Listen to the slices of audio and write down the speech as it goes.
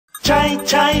ใ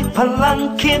ช้พลัง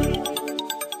คิด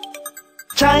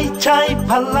ใช้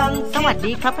พลังสวัส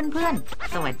ดีครับเพื่อน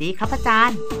ๆสวัสดีครับอาจาร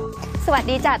ย์สวัส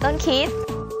ดีจ้ะต้นคิด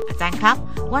อาจารย์ครับ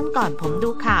วันก่อนผมดู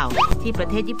ข่าวที่ประ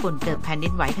เทศญี่ปุ่นเกิดแผ่นดิ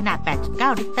นไหวขนาด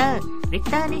 8.9 ริกเตอร์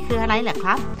นี่คืออะไรเหรอค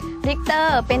รับริกเตอ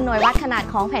ร์เป็นหน่วยวัดขนาด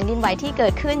ของแผ่นดินไหวที่เกิ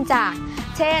ดขึ้นจ้ะ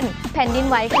เช่นแผ่นดิน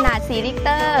ไหวขนาด4ริกเต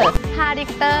อร์5ริ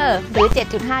กเตอร์หรือ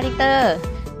 7.5 ริกเตอร์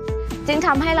จึงท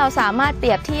ำให้เราสามารถเป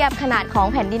รียบเทียบขนาดของ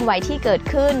แผ่นดินไหวที่เกิด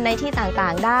ขึ้นในที่ต่า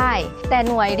งๆได้แต่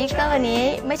หน่วยริกเตอร์นี้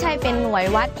ไม่ใช่เป็นหน่วย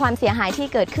วัดความเสียหายที่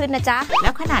เกิดขึ้นนะจ๊ะแล้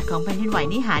วขนาดของแผ่นดินไหว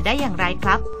นี้หาได้อย่างไรค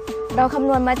รับเราคำ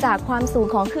นวณมาจากความสูง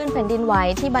ของคลื่นแผ่นดินไหว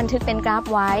ที่บันทึกเป็นกราฟ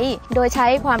ไว้โดยใช้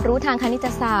ความรู้ทางคณิต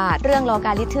ศาสตร์เรื่องโลก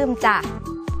าลิทึมจ้ะ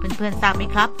เพื่อนๆทราบไหม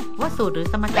ครับว่าสูตรหรือ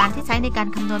สมการที่ใช้ในการ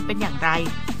คำนวณเป็นอย่างไร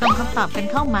ส่งคำตอบกัน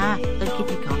เข้ามาต้นคิด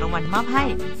มีของรางวัลมอบให้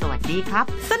สวัสดีครับ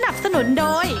สนับสนุนโด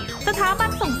ยสถาบัน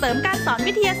ส่งเสริมการสอน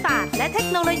วิทยาศาสตร์และเทค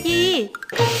โนโลยี